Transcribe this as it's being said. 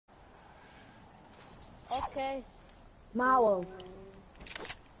Okay. Mauer.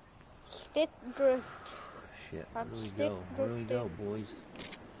 Stick drift. Shit, where do we go? Where do we go, boys?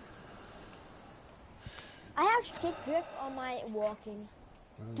 I have stick drift on my walking.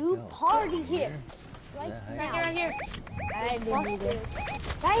 Do party here. Right here. I didn't need it.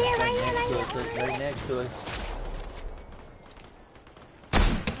 Right here. Right next to us.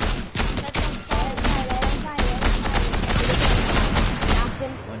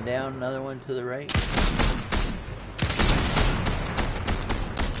 One down, another one to the right.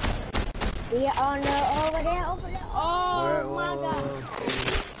 Yeah, over there. Oh my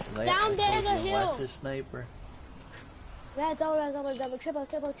god. Down there the hill. Watch the sniper. Red, double, triple.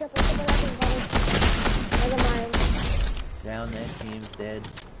 Never mind. Down, that team's dead.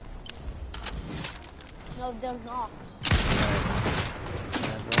 No, they're not.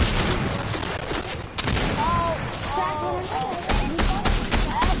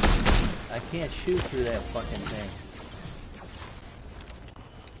 I can't shoot through that fucking thing.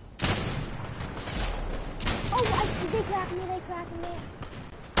 Oh, they cracked me.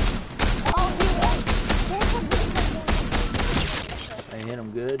 I hit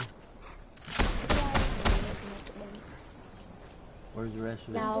him good. Where's the rest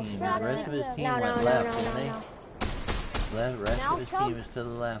of his team? The rest of his team went left, didn't they? The rest of his team is to the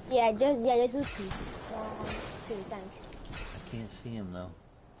left. Yeah, just two. Two, thanks. I can't see him though.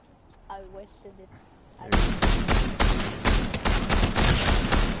 I wasted it.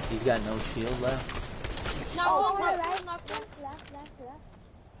 He's got no shield left. No, left.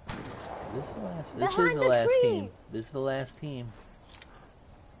 This is the last team. This is the last team.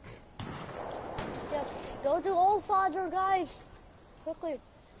 Yes. Go to Allfather, guys. Quickly.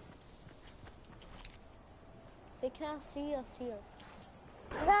 They can't see us here.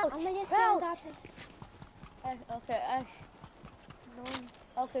 Crouch. I'm gonna just stay on top. Okay, Ash. No.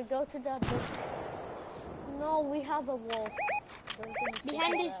 Okay, go to that bush. No, we have a wall.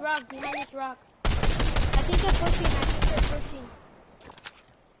 Behind this rock. I think they're pushing.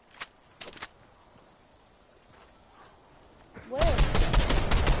 Where?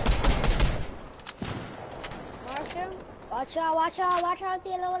 Mark him? Watch out, the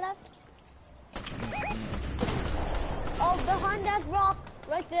lower left. Oh, behind that rock,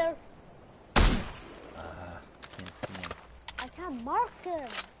 right there. Can't see him. I can't mark him.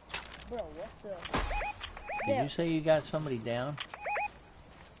 Bro, what the? Did you say you got somebody down?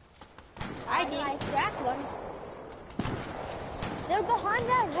 I did. I cracked one. They're behind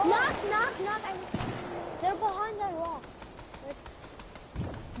that rock. Knock. They're behind that rock.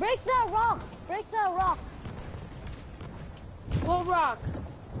 Break that rock. What rock?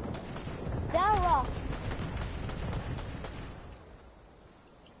 That rock.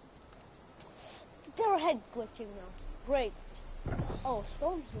 They're head glitching now. Great. Oh,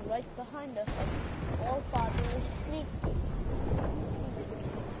 Storm's right behind us. Allfather is sneaky.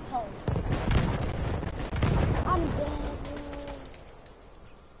 Help. I'm dead.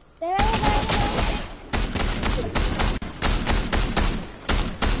 There.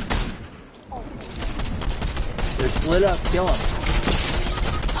 They're split up, kill them.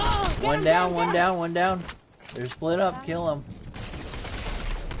 Oh, One down. They're split up, kill them.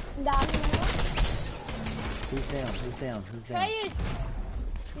 Down. Who's down? Treyas.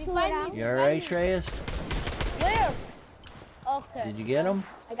 You alright, Treyas? Where? Okay. Did you get him?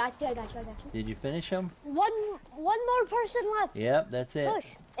 I got you. Did you finish him? One more person left. Yep, that's it.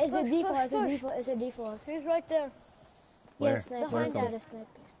 Push. It's a default. Push. It's a default. He's right there. Where? Yes, sniper. Mark him. A sniper.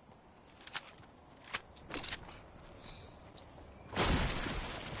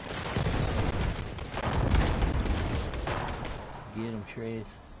 Get him, Treyas.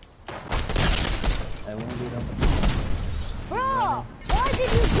 I won't get him. Bro, why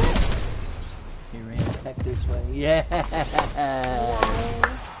did you do? He ran back this way. Yeah!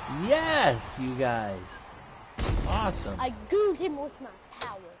 Yes, you guys. Awesome. I gooed him with my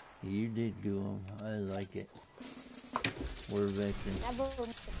power. You did goo him. I like it. We're veterans. Never.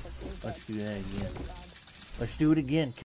 Let's do that again. Let's do it again.